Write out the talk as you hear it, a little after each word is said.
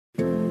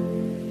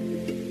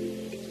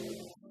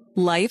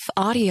Life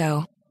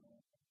Audio.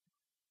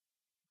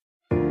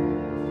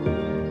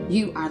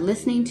 You are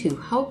listening to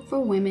Hope for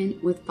Women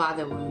with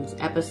Father Wounds,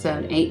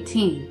 episode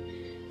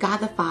 18. God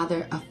the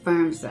Father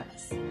affirms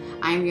us.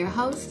 I am your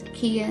host,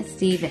 Kia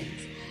Stevens.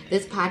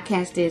 This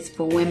podcast is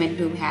for women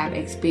who have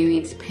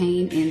experienced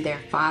pain in their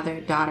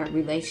father-daughter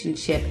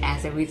relationship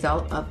as a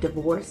result of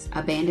divorce,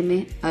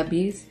 abandonment,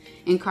 abuse,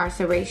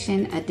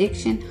 incarceration,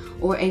 addiction,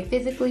 or a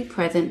physically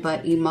present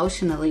but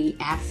emotionally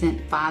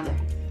absent father.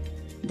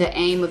 The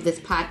aim of this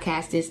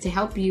podcast is to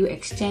help you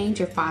exchange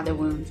your father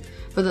wounds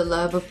for the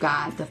love of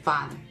God the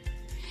Father.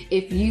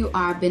 If you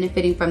are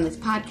benefiting from this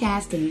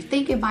podcast and you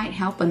think it might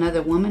help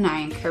another woman,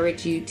 I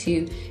encourage you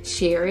to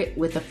share it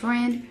with a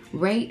friend,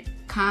 rate,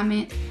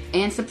 comment,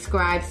 and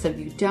subscribe so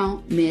you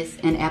don't miss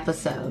an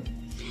episode.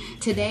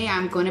 Today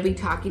I'm going to be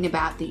talking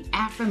about the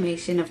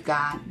affirmation of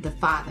God the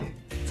Father.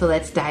 So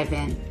let's dive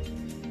in.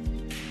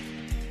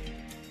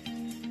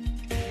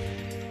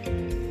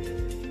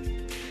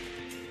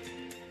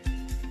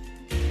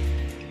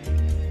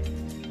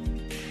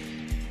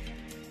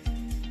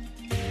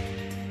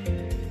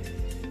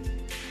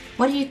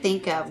 What do you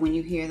think of when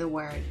you hear the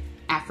word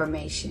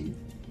affirmation?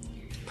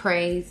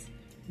 Praise,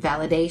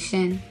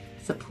 validation,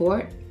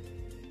 support?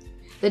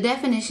 The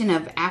definition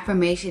of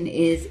affirmation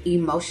is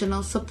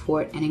emotional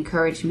support and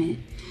encouragement.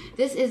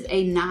 This is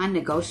a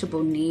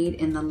non-negotiable need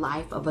in the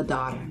life of a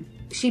daughter.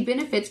 She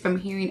benefits from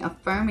hearing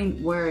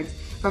affirming words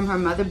from her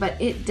mother,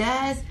 but it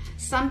does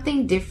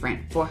something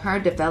different for her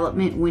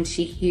development when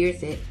she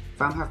hears it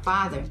from her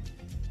father.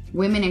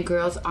 Women and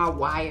girls are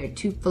wired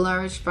to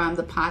flourish from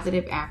the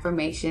positive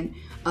affirmation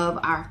of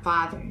our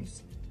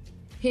fathers.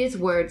 His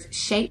words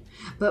shape,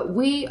 but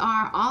we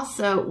are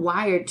also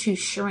wired to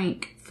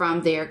shrink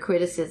from their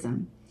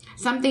criticism.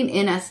 Something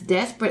in us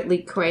desperately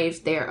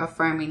craves their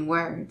affirming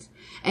words.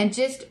 And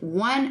just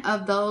one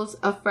of those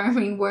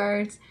affirming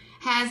words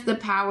has the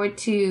power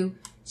to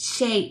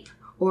shape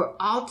or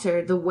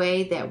alter the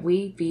way that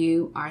we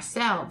view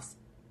ourselves.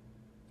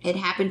 It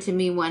happened to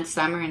me one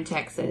summer in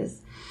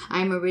Texas.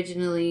 I'm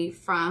originally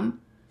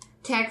from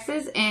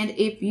Texas, and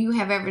if you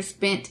have ever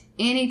spent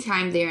any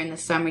time there in the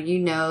summer, you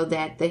know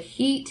that the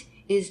heat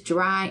is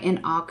dry and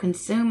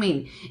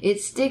all-consuming.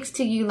 It sticks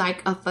to you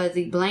like a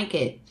fuzzy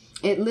blanket.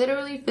 It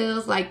literally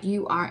feels like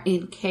you are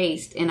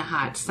encased in a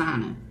hot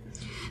sauna.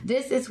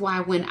 This is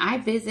why when I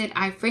visit,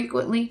 I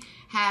frequently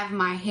have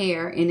my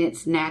hair in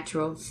its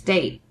natural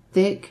state,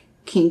 thick,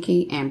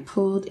 kinky, and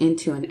pulled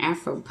into an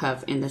afro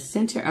puff in the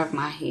center of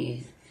my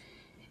head.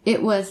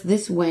 It was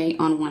this way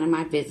on one of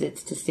my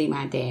visits to see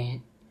my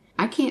dad.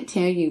 I can't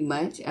tell you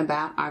much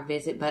about our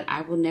visit, but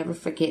I will never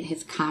forget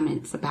his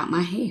comments about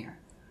my hair.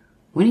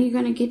 "When are you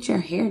going to get your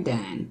hair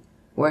done?"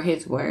 were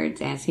his words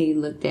as he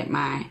looked at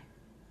my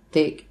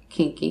thick,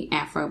 kinky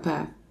afro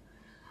puff.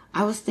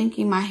 I was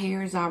thinking my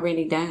hair is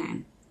already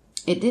done.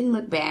 It didn't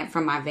look bad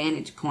from my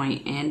vantage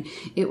point, and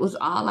it was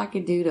all I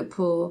could do to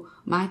pull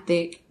my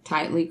thick,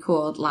 tightly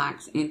coiled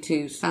locks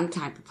into some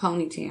type of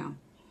ponytail.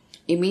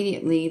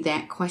 Immediately,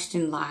 that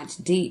question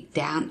lodged deep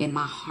down in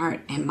my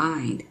heart and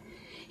mind.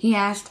 He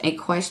asked a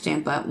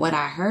question, but what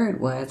I heard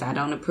was, "I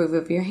don't approve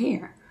of your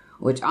hair,"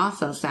 which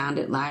also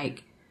sounded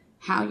like,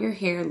 "How your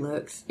hair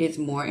looks is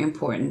more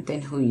important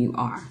than who you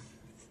are."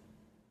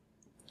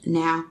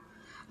 Now,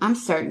 I'm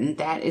certain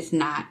that is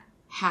not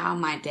how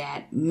my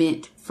dad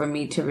meant for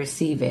me to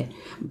receive it,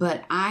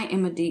 but I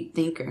am a deep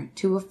thinker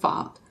to a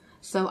fault,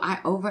 so I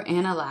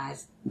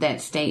overanalyzed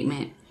that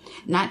statement.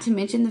 Not to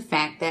mention the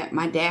fact that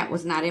my dad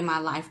was not in my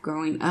life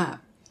growing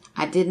up.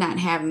 I did not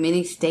have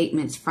many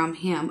statements from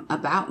him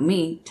about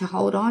me to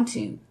hold on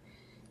to.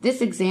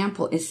 This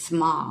example is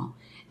small,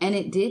 and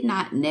it did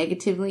not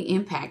negatively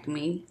impact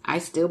me. I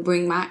still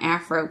bring my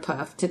afro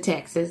puff to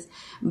Texas,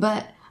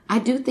 but I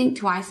do think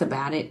twice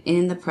about it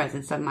in the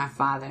presence of my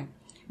father.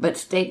 But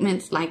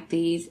statements like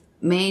these,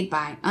 made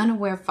by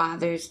unaware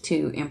fathers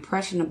to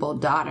impressionable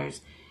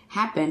daughters,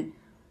 happen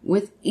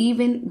with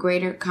even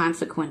greater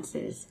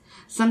consequences.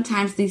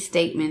 Sometimes these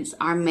statements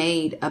are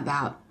made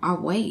about our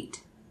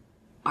weight,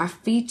 our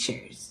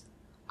features,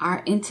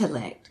 our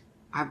intellect,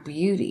 our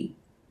beauty,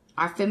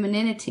 our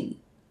femininity,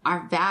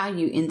 our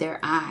value in their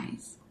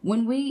eyes.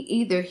 When we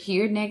either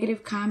hear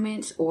negative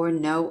comments or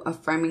no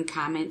affirming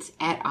comments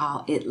at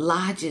all, it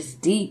lodges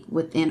deep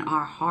within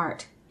our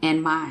heart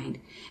and mind.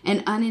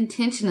 And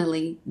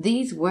unintentionally,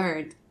 these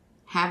words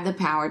have the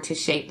power to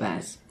shape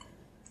us.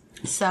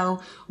 So,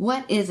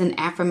 what is an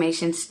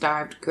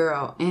affirmation-starved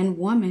girl and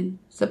woman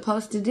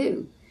supposed to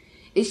do?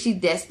 Is she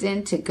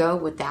destined to go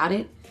without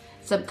it,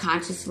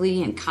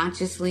 subconsciously and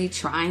consciously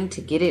trying to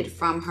get it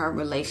from her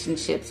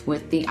relationships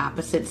with the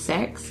opposite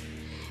sex?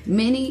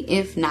 Many,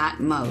 if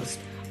not most,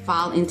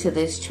 fall into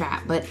this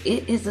trap, but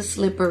it is a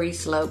slippery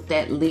slope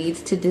that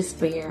leads to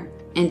despair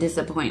and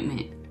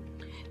disappointment.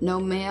 No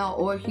male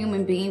or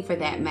human being for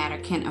that matter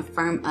can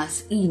affirm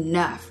us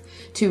enough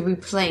to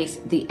replace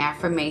the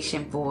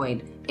affirmation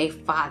void a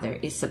father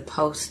is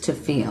supposed to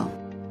feel.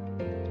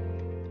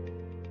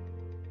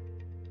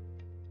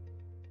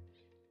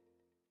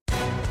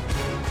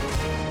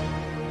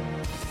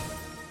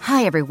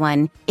 Hi,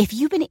 everyone. If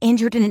you've been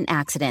injured in an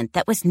accident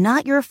that was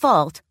not your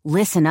fault,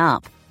 listen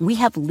up. We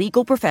have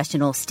legal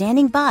professionals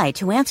standing by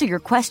to answer your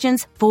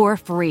questions for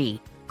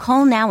free.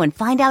 Call now and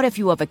find out if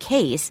you have a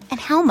case and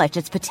how much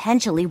it's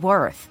potentially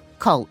worth.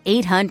 Call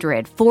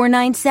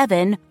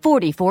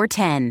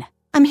 800-497-4410.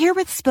 I'm here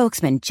with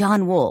spokesman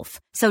John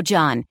Wolf. So,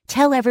 John,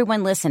 tell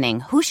everyone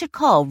listening who should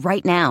call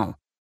right now.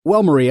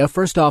 Well, Maria,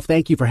 first off,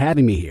 thank you for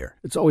having me here.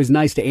 It's always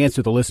nice to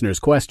answer the listeners'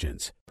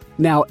 questions.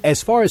 Now,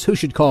 as far as who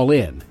should call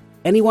in,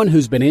 anyone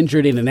who's been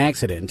injured in an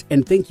accident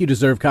and think you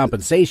deserve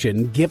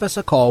compensation, give us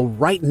a call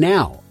right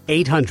now.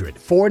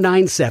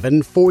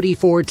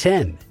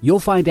 800-497-4410. You'll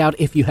find out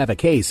if you have a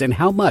case and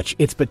how much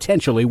it's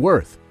potentially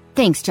worth.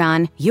 Thanks,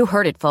 John. You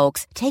heard it,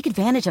 folks. Take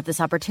advantage of this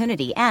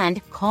opportunity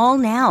and call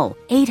now.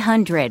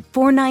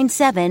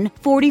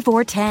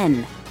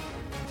 800-497-4410.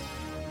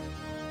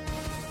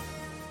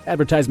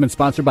 Advertisement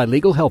sponsored by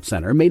Legal Help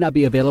Center. May not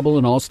be available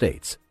in all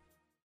states.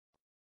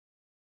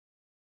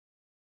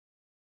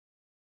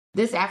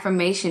 This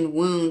affirmation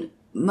wound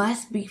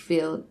must be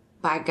filled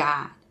by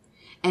God.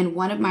 And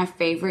one of my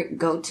favorite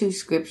go-to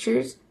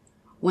scriptures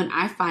when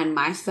I find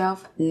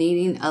myself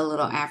needing a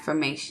little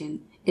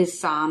affirmation is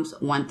Psalms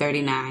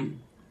 139.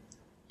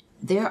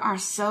 There are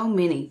so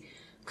many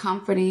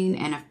comforting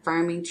and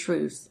affirming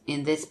truths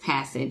in this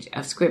passage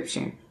of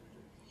scripture.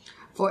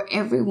 For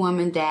every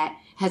woman that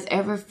has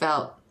ever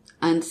felt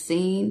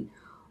unseen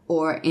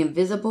or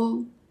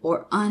invisible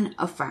or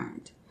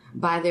unaffirmed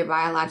by their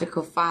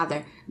biological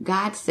father,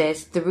 God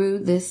says through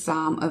this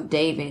Psalm of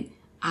David,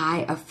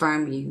 I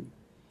affirm you.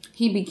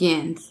 He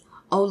begins,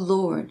 O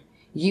Lord,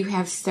 you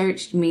have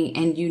searched me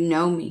and you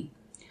know me.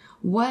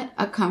 What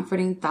a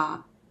comforting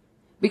thought.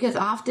 Because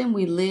often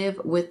we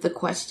live with the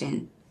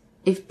question,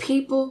 if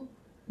people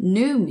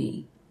knew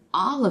me,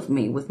 all of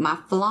me with my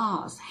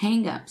flaws,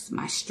 hang-ups,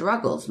 my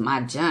struggles,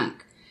 my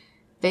junk,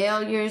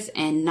 failures,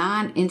 and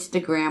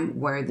non-Instagram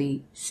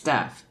worthy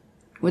stuff,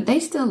 would they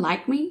still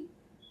like me?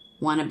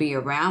 Want to be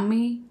around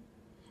me?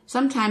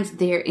 Sometimes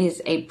there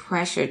is a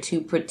pressure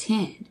to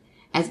pretend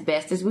as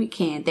best as we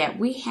can that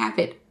we have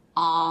it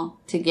all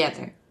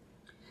together.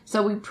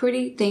 So we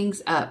pretty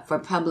things up for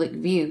public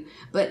view.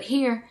 But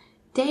here,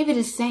 David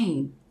is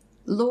saying,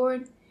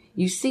 Lord,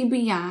 you see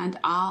beyond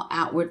all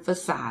outward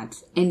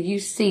facades and you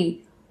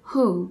see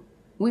who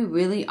we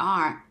really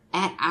are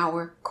at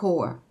our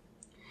core.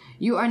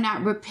 You are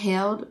not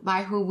repelled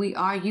by who we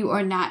are. You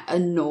are not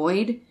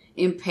annoyed,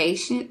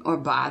 impatient, or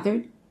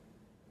bothered.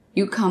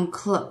 You come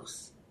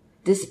close.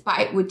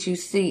 Despite what you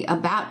see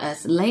about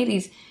us,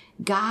 ladies,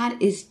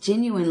 God is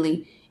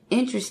genuinely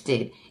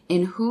interested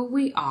in who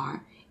we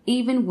are,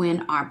 even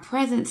when our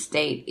present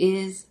state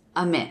is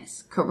a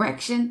mess.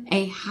 Correction,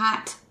 a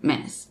hot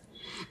mess.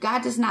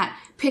 God does not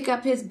pick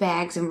up his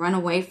bags and run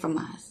away from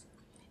us.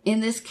 In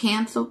this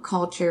cancel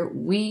culture,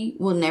 we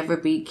will never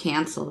be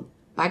canceled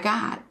by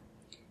God.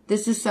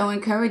 This is so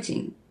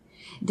encouraging.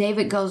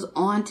 David goes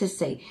on to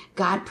say,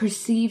 God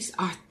perceives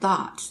our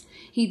thoughts.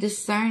 He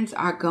discerns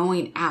our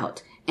going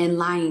out and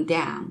lying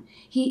down.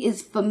 He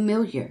is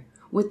familiar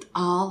with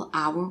all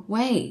our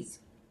ways.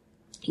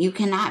 You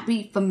cannot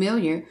be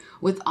familiar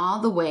with all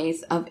the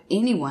ways of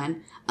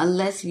anyone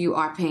unless you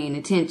are paying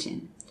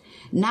attention.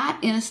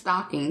 Not in a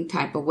stalking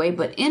type of way,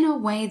 but in a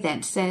way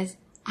that says,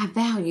 I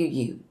value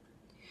you.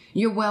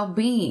 Your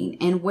well-being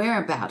and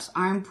whereabouts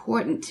are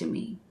important to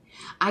me.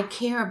 I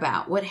care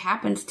about what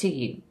happens to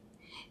you.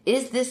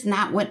 Is this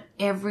not what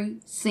every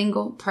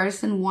single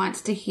person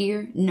wants to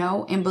hear,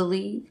 know, and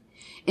believe?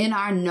 In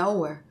our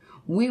knower,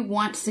 we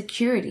want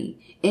security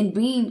in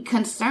being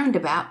concerned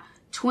about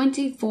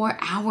 24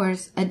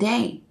 hours a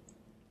day.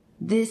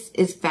 This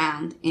is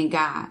found in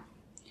God.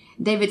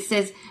 David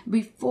says,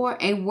 before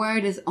a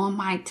word is on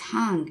my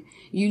tongue,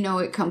 you know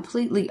it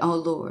completely, O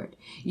Lord.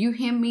 You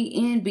hem me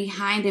in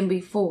behind and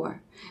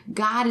before.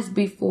 God is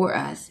before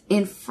us,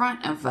 in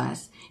front of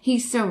us. He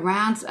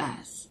surrounds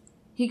us.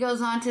 He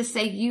goes on to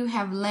say, you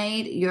have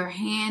laid your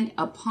hand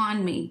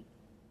upon me.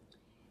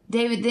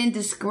 David then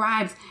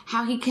describes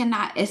how he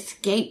cannot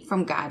escape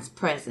from God's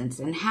presence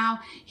and how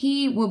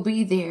he will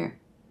be there,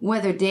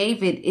 whether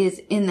David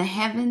is in the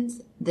heavens,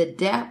 the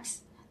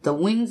depths, the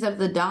wings of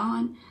the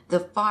dawn,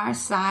 the far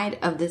side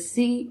of the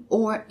sea,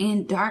 or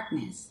in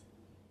darkness.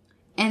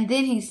 And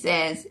then he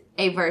says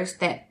a verse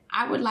that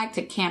I would like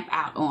to camp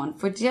out on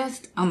for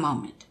just a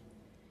moment.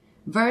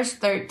 Verse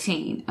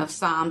 13 of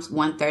Psalms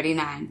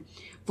 139.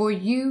 For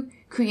you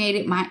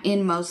created my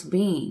inmost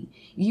being.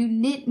 You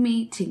knit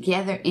me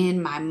together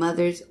in my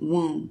mother's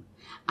womb.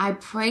 I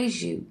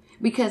praise you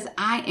because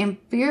I am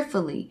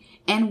fearfully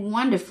and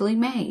wonderfully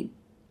made.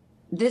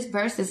 This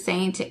verse is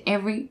saying to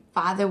every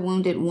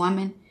father-wounded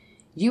woman,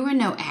 you are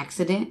no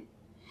accident.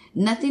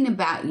 Nothing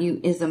about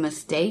you is a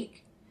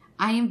mistake.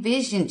 I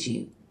envisioned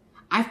you.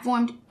 I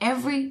formed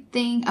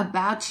everything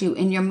about you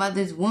in your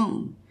mother's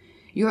womb.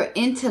 Your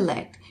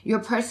intellect, your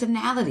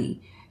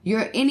personality,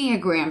 your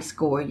Enneagram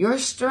score, your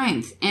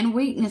strengths and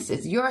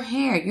weaknesses, your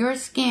hair, your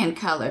skin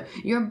color,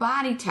 your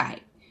body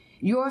type,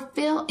 your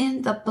fill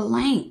in the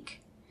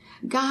blank.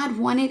 God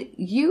wanted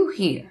you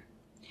here.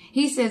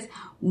 He says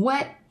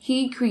what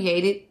he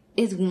created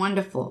is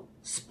wonderful,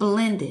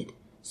 splendid,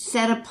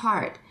 set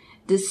apart,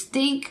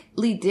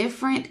 distinctly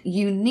different,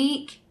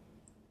 unique,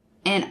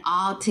 and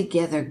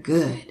altogether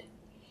good.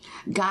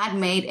 God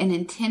made an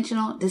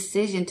intentional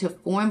decision to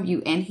form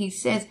you, and he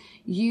says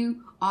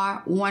you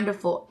are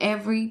wonderful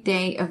every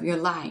day of your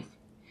life.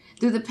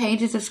 Through the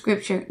pages of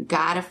Scripture,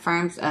 God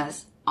affirms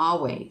us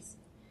always.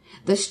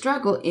 The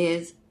struggle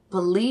is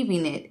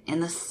believing it in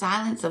the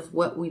silence of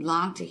what we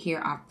long to hear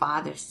our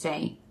Father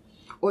say,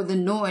 or the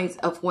noise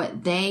of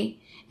what they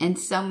and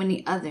so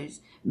many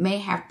others may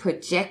have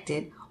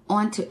projected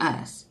onto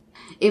us.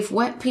 If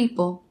what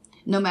people,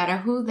 no matter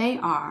who they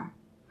are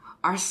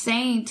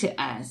saying to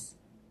us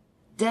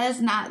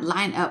does not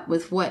line up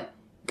with what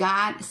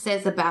God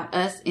says about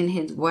us in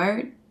his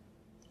word,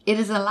 it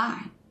is a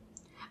lie.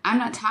 I'm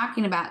not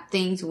talking about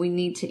things we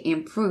need to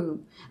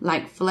improve,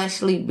 like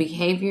fleshly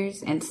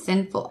behaviors and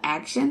sinful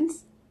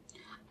actions.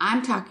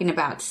 I'm talking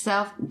about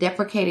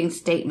self-deprecating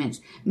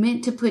statements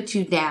meant to put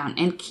you down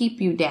and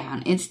keep you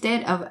down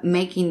instead of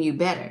making you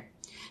better.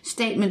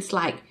 Statements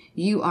like,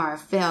 you are a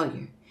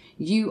failure,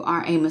 you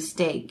are a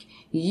mistake,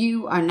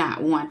 you are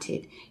not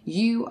wanted,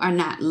 you are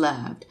not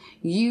loved,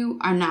 you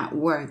are not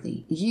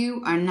worthy,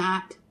 you are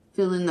not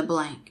fill in the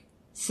blank.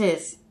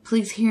 Sis,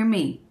 please hear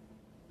me.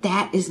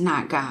 That is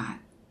not God.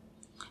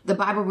 The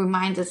Bible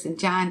reminds us in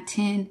John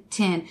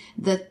 10:10,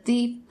 the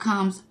thief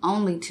comes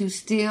only to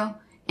steal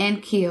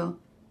and kill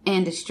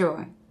and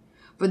destroy.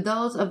 For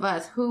those of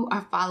us who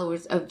are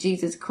followers of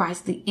Jesus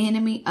Christ, the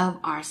enemy of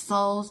our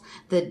souls,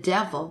 the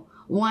devil,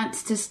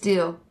 wants to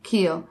steal,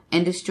 kill,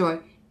 and destroy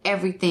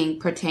everything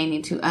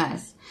pertaining to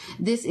us.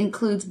 This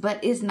includes,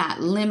 but is not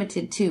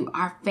limited to,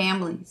 our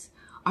families,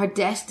 our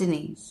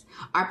destinies,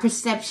 our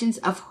perceptions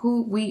of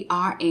who we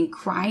are in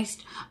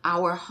Christ,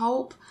 our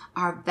hope,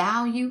 our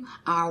value,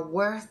 our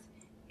worth,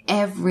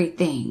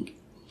 everything.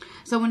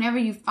 So whenever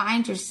you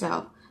find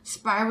yourself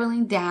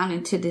spiraling down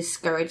into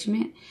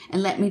discouragement,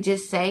 and let me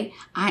just say,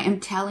 I am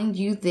telling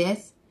you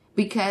this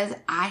because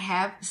I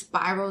have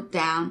spiraled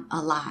down a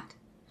lot.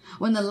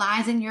 When the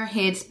lies in your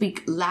head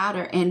speak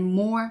louder and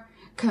more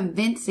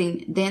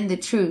convincing than the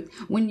truth,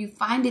 when you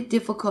find it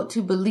difficult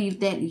to believe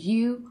that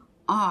you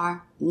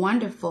are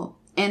wonderful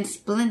and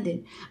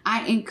splendid,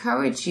 I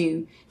encourage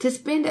you to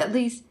spend at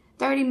least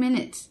 30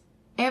 minutes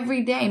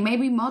every day,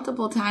 maybe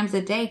multiple times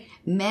a day,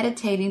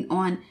 meditating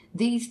on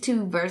these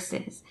two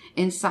verses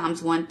in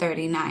Psalms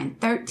 139,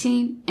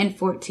 13 and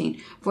 14.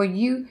 For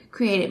you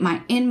created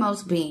my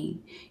inmost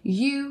being.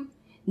 You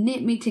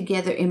knit me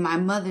together in my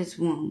mother's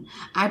womb.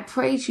 I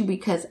praise you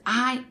because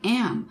I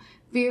am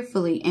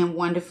fearfully and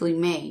wonderfully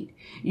made.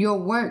 Your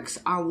works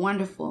are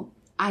wonderful.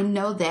 I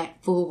know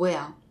that full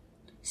well.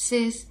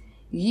 Sis,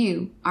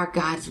 you are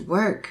God's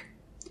work.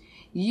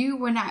 You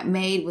were not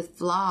made with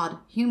flawed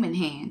human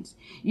hands.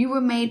 You were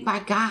made by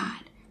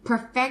God,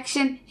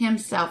 perfection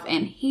himself,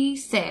 and he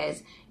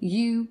says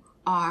you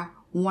are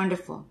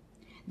wonderful.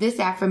 This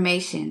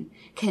affirmation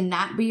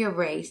cannot be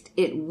erased.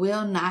 It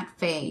will not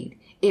fade.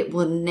 It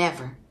will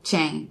never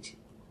change.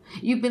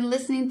 You've been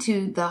listening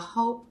to the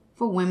Hope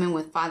for Women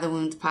with Father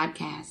Wounds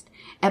podcast,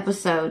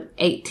 episode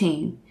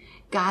 18.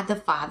 God the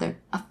Father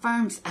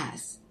affirms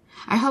us.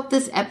 I hope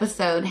this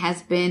episode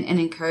has been an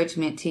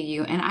encouragement to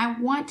you, and I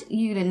want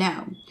you to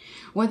know,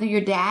 whether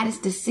your dad is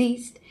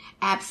deceased,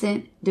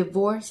 absent,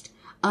 divorced,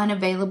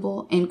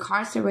 unavailable,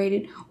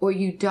 incarcerated, or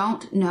you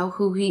don't know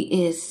who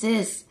he is,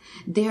 sis,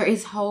 there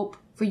is hope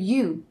for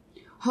you.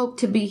 Hope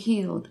to be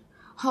healed,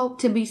 hope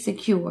to be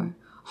secure,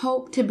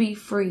 hope to be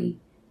free,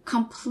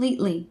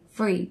 completely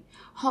free,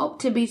 hope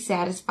to be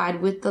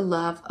satisfied with the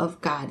love of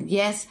God.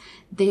 Yes,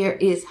 there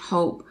is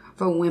hope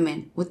for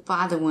women with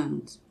father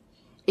wounds.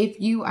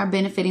 If you are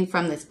benefiting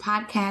from this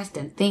podcast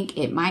and think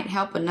it might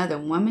help another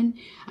woman,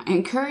 I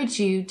encourage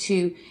you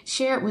to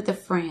share it with a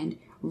friend,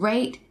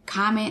 rate,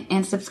 comment,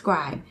 and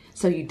subscribe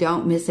so you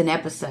don't miss an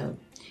episode.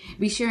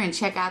 Be sure and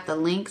check out the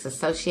links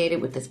associated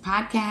with this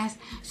podcast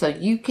so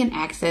you can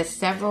access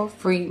several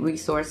free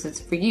resources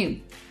for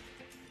you.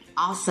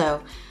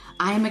 Also,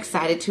 I am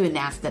excited to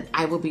announce that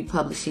I will be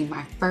publishing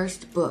my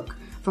first book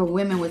for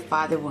women with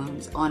father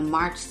wounds on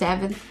March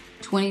 7th,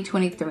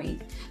 2023.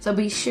 So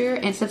be sure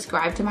and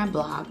subscribe to my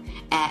blog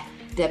at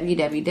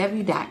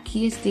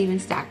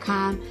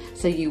www.kiastevens.com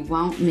so you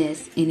won't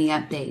miss any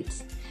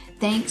updates.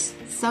 Thanks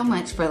so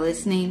much for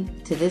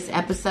listening to this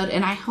episode,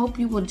 and I hope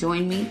you will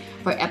join me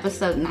for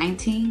episode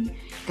 19,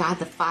 God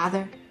the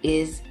Father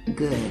is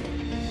Good.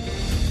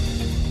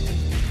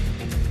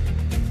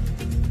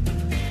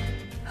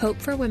 Hope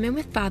for Women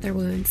with Father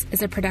Wounds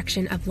is a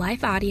production of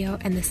Life Audio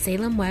and the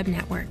Salem Web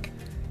Network.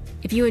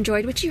 If you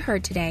enjoyed what you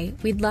heard today,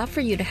 we'd love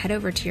for you to head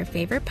over to your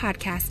favorite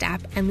podcast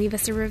app and leave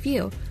us a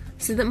review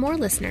so that more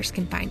listeners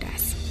can find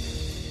us.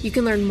 You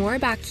can learn more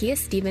about Kia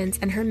Stevens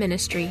and her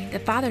ministry, The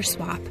Father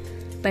Swap,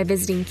 by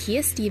visiting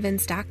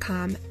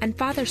kiastevens.com and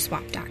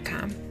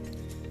fatherswap.com.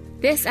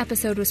 This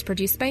episode was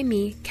produced by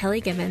me,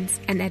 Kelly Givens,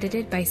 and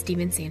edited by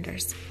Stephen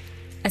Sanders.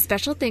 A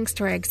special thanks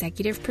to our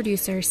executive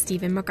producer,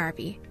 Stephen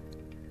McGarvey.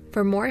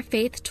 For more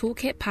Faith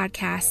Toolkit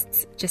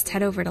podcasts, just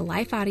head over to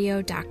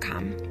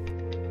lifeaudio.com.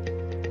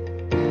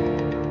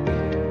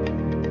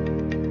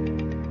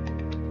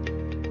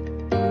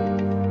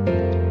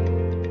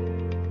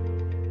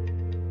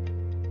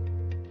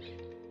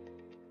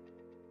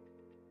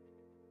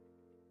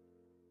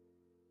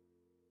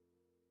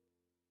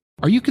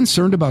 Are you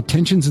concerned about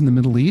tensions in the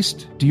Middle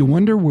East? Do you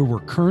wonder where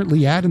we're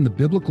currently at in the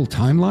biblical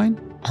timeline?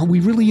 Are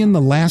we really in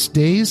the last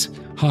days?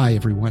 Hi,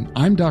 everyone.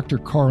 I'm Dr.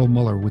 Carl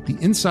Muller with the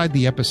Inside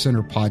the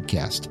Epicenter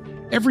podcast.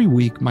 Every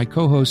week, my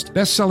co-host,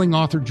 best-selling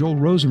author Joel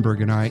Rosenberg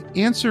and I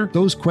answer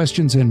those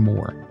questions and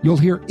more. You'll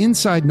hear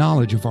inside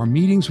knowledge of our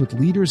meetings with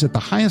leaders at the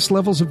highest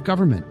levels of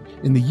government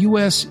in the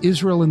U.S.,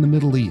 Israel, and the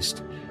Middle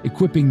East,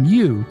 equipping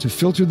you to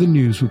filter the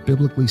news with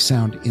biblically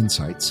sound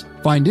insights.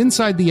 Find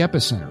Inside the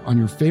Epicenter on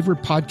your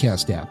favorite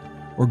podcast app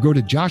or go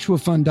to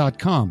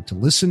joshuafund.com to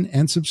listen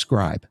and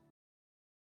subscribe.